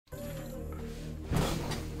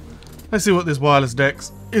Let's see what this Wireless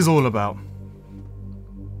DEX is all about.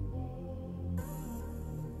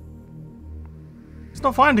 It's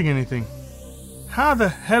not finding anything. How the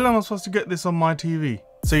hell am I supposed to get this on my TV?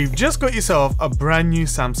 So you've just got yourself a brand new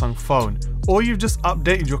Samsung phone, or you've just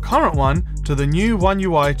updated your current one to the new One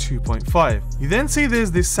UI 2.5. You then see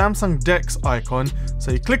there's this Samsung DEX icon,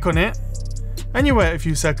 so you click on it, and you wait a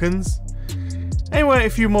few seconds, and you wait a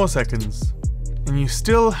few more seconds, and you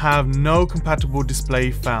still have no compatible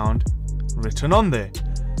display found written on there.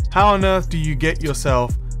 How on earth do you get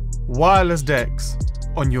yourself Wireless DEX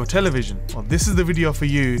on your television? Well, this is the video for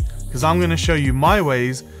you, because I'm going to show you my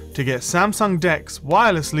ways to get Samsung DEX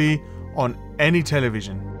wirelessly on any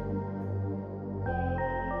television.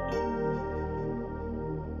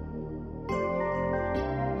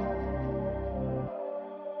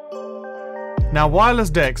 Now, Wireless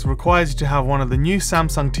DEX requires you to have one of the new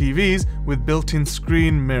Samsung TVs with built-in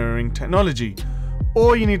screen mirroring technology,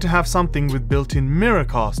 or you need to have something with built-in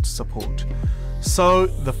Miracast support. So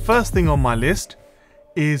the first thing on my list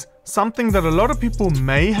is something that a lot of people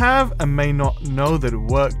may have and may not know that it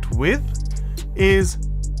worked with, is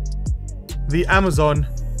the Amazon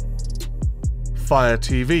Fire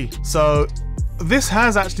TV. So this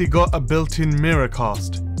has actually got a built-in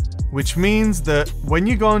Miracast, which means that when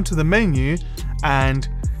you go into the menu and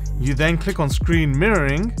you then click on screen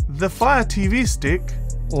mirroring, the Fire TV stick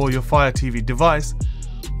or your Fire TV device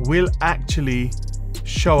will actually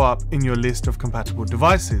show up in your list of compatible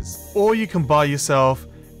devices. Or you can buy yourself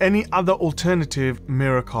any other alternative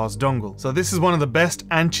Miracast dongle. So this is one of the best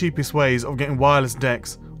and cheapest ways of getting Wireless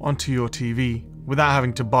DEX onto your TV without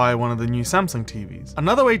having to buy one of the new Samsung TVs.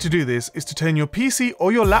 Another way to do this is to turn your PC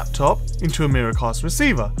or your laptop into a Miracast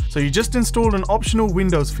receiver. So you just install an optional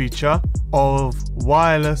Windows feature of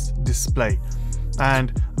wireless display,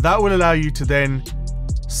 and that will allow you to then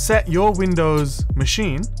set your Windows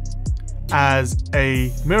machine as a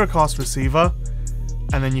Miracast receiver,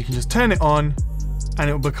 and then you can just turn it on and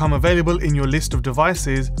it will become available in your list of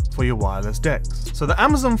devices for your Wireless DEX. So the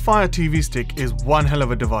Amazon Fire TV stick is one hell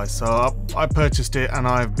of a device. So I purchased it and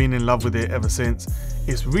I've been in love with it ever since.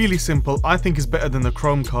 It's really simple. I think it's better than the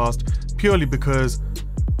Chromecast purely because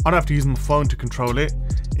I don't have to use my phone to control it.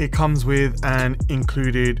 It comes with an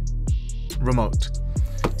included remote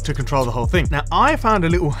to control the whole thing. Now, I found a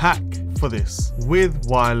little hack for this with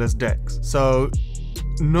Wireless DEX. So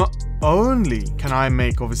not only can I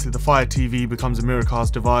make, obviously the Fire TV becomes a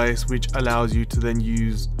Miracast device, which allows you to then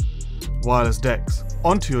use Wireless DEX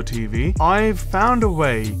onto your TV, I've found a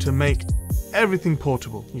way to make everything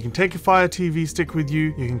portable. You can take your Fire TV stick with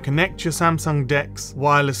you, you can connect your Samsung DEX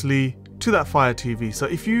wirelessly to that Fire TV. So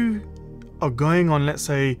if you are going on, let's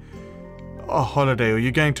say, a holiday, or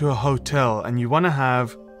you're going to a hotel and you want to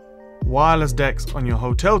have Wireless DEX on your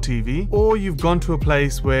hotel TV, or you've gone to a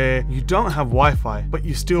place where you don't have Wi-Fi but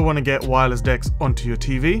you still want to get Wireless DEX onto your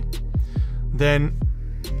TV, then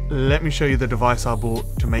let me show you the device I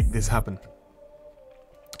bought to make this happen.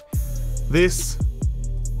 This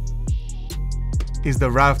is the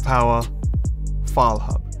Ravpower File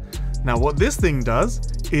Hub. Now what this thing does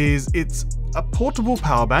is it's a portable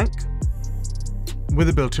power bank with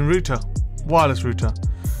a built-in router, wireless router.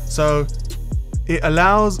 So it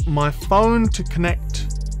allows my phone to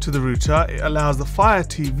connect to the router, it allows the Fire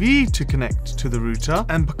TV to connect to the router,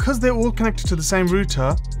 and because they're all connected to the same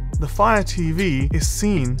router, the Fire TV is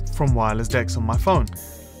seen from Wireless DEX on my phone.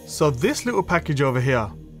 So this little package over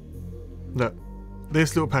here, look,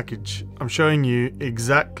 this little package, I'm showing you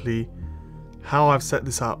exactly how I've set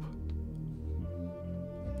this up.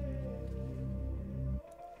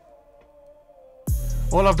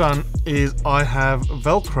 All I've done is I have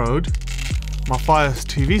velcroed my Fire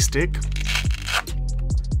TV stick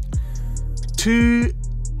to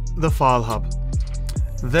the File Hub.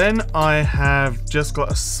 Then I have just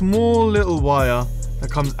got a small little wire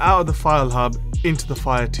that comes out of the File Hub into the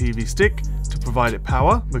Fire TV stick to provide it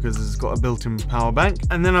power, because it's got a built-in power bank.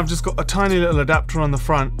 And then I've just got a tiny little adapter on the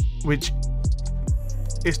front, which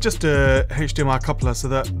it's just a HDMI coupler, so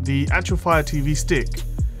that the actual Fire TV stick,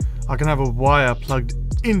 I can have a wire plugged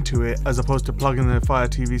into it as opposed to plugging the Fire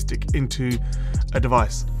TV stick into a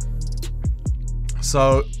device.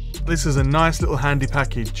 So this is a nice little handy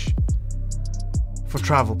package for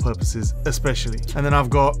travel purposes especially. And then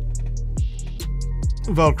I've got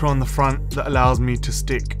Velcro on the front that allows me to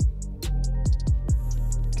stick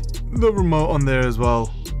the remote on there as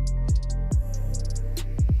well,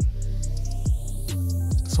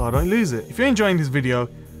 so I don't lose it. If you're enjoying this video,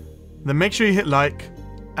 then make sure you hit like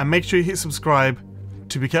and make sure you hit subscribe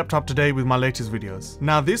to be kept up to date with my latest videos.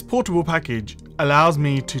 Now this portable package allows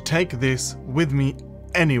me to take this with me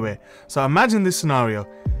anywhere. So imagine this scenario.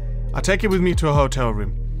 I take it with me to a hotel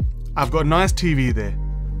room. I've got a nice TV there.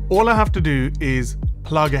 All I have to do is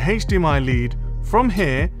plug a HDMI lead from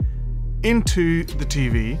here into the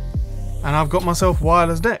TV, and I've got myself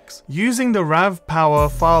wireless DEX. Using the Ravpower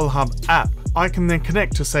File Hub app, I can then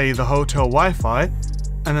connect to, say, the hotel Wi-Fi,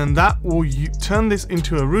 and then that will turn this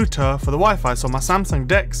into a router for the Wi-Fi. So my Samsung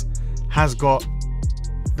DEX has got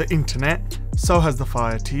the internet, so has the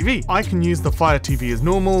Fire TV. I can use the Fire TV as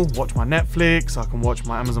normal, watch my Netflix, I can watch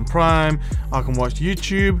my Amazon Prime, I can watch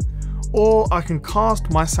YouTube, or I can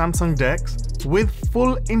cast my Samsung DEX with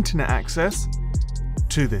full internet access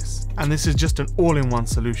to this. And this is just an all-in-one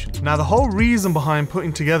solution. Now, the whole reason behind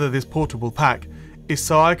putting together this portable pack is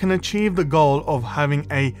so I can achieve the goal of having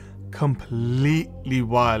a completely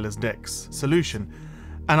wireless DEX solution.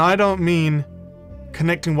 And I don't mean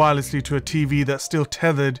connecting wirelessly to a TV that's still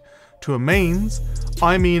tethered to a mains.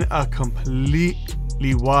 I mean a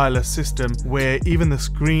completely wireless system where even the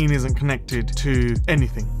screen isn't connected to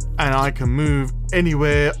anything. And I can move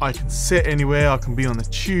anywhere, I can sit anywhere, I can be on the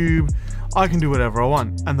tube, I can do whatever I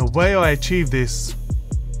want. And the way I achieve this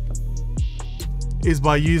is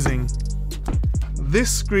by using this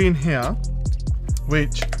screen here,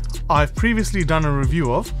 which I've previously done a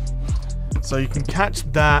review of. So you can catch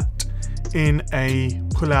that in a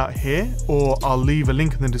pull out here, or I'll leave a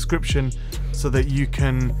link in the description so that you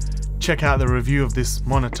can check out the review of this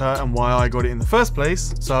monitor and why I got it in the first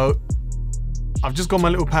place. So I've just got my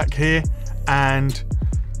little pack here, and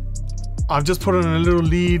I've just put on a little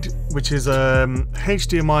lead, which is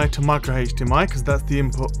HDMI to micro HDMI, because that's the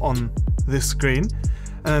input on this screen.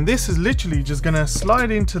 And then this is literally just gonna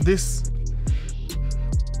slide into this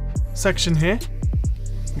section here,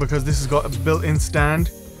 because this has got a built-in stand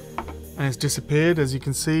and it's disappeared, as you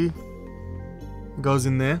can see. It goes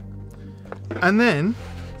in there. And then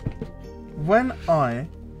when I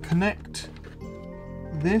connect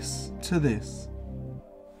this to this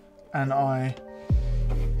and I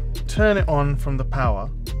turn it on from the power,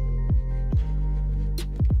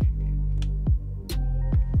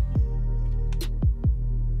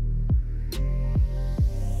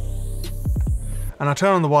 and I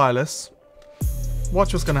turn on the wireless,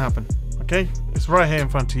 watch what's gonna happen, okay? It's right here in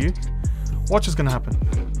front of you. Watch what's gonna happen.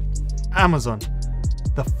 Amazon,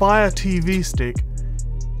 the Fire TV stick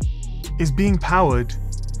is being powered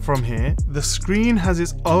from here. The screen has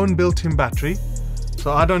its own built-in battery,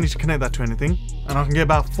 so I don't need to connect that to anything, and I can get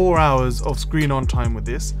about 4 hours of screen on time with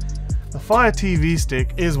this. The Fire TV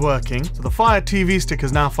stick is working, so the Fire TV stick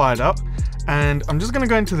is now fired up, and I'm just gonna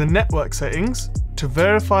go into the network settings to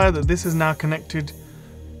verify that this is now connected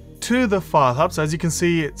to the File Hub. So as you can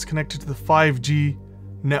see, it's connected to the 5G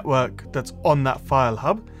network that's on that File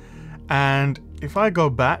Hub. And if I go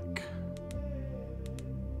back,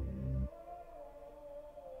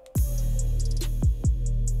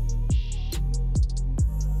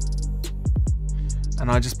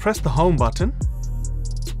 and I just press the home button,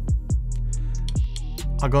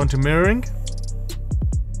 I go into mirroring,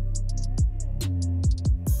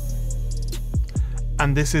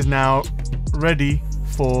 and this is now ready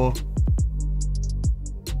for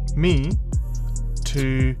me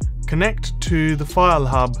to connect to the File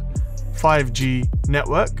Hub 5G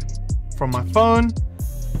network from my phone,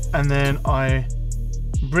 and then I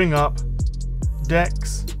bring up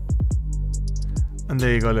DEX, and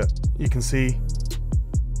there you go. Look, you can see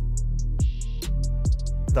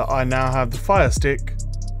that I now have the Fire Stick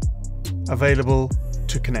available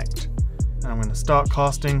to connect. And I'm going to start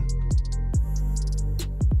casting.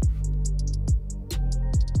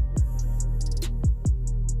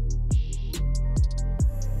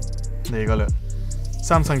 There you go, look.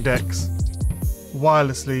 Samsung DEX,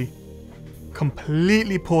 wirelessly,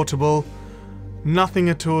 completely portable, nothing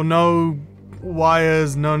at all, no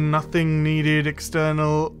wires, nothing needed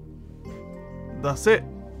external. That's it.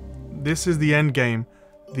 This is the end game,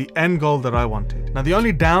 the end goal that I wanted. Now, the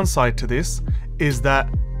only downside to this is that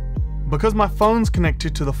because my phone's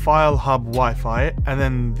connected to the File Hub Wi-Fi, and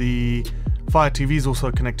then the Fire TV is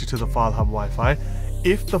also connected to the File Hub Wi-Fi,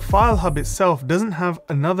 if the File Hub itself doesn't have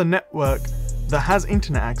another network that has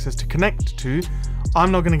internet access to connect to,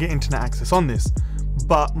 I'm not going to get internet access on this.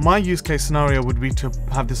 But my use case scenario would be to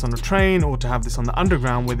have this on a train, or to have this on the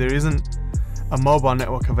underground where there isn't a mobile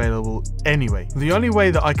network available anyway. The only way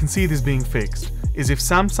that I can see this being fixed is if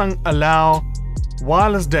Samsung allow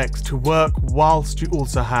wireless DEX to work whilst you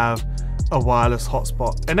also have a wireless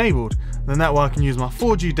hotspot enabled. Then that way I can use my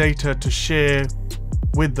 4G data to share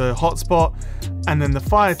with the hotspot, and then the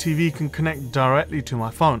Fire TV can connect directly to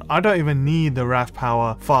my phone. I don't even need the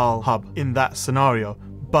Ravpower File Hub in that scenario,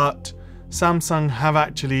 but Samsung have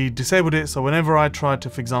actually disabled it, so whenever I try to,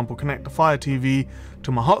 for example, connect the Fire TV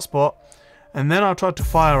to my hotspot, and then I try to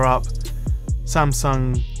fire up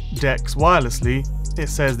Samsung DEX wirelessly, it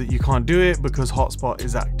says that you can't do it because hotspot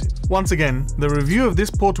is active. Once again, the review of this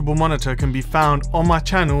portable monitor can be found on my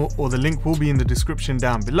channel, or the link will be in the description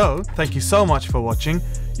down below. Thank you so much for watching.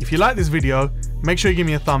 If you like this video, make sure you give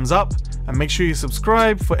me a thumbs up and make sure you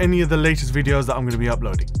subscribe for any of the latest videos that I'm going to be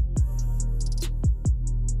uploading.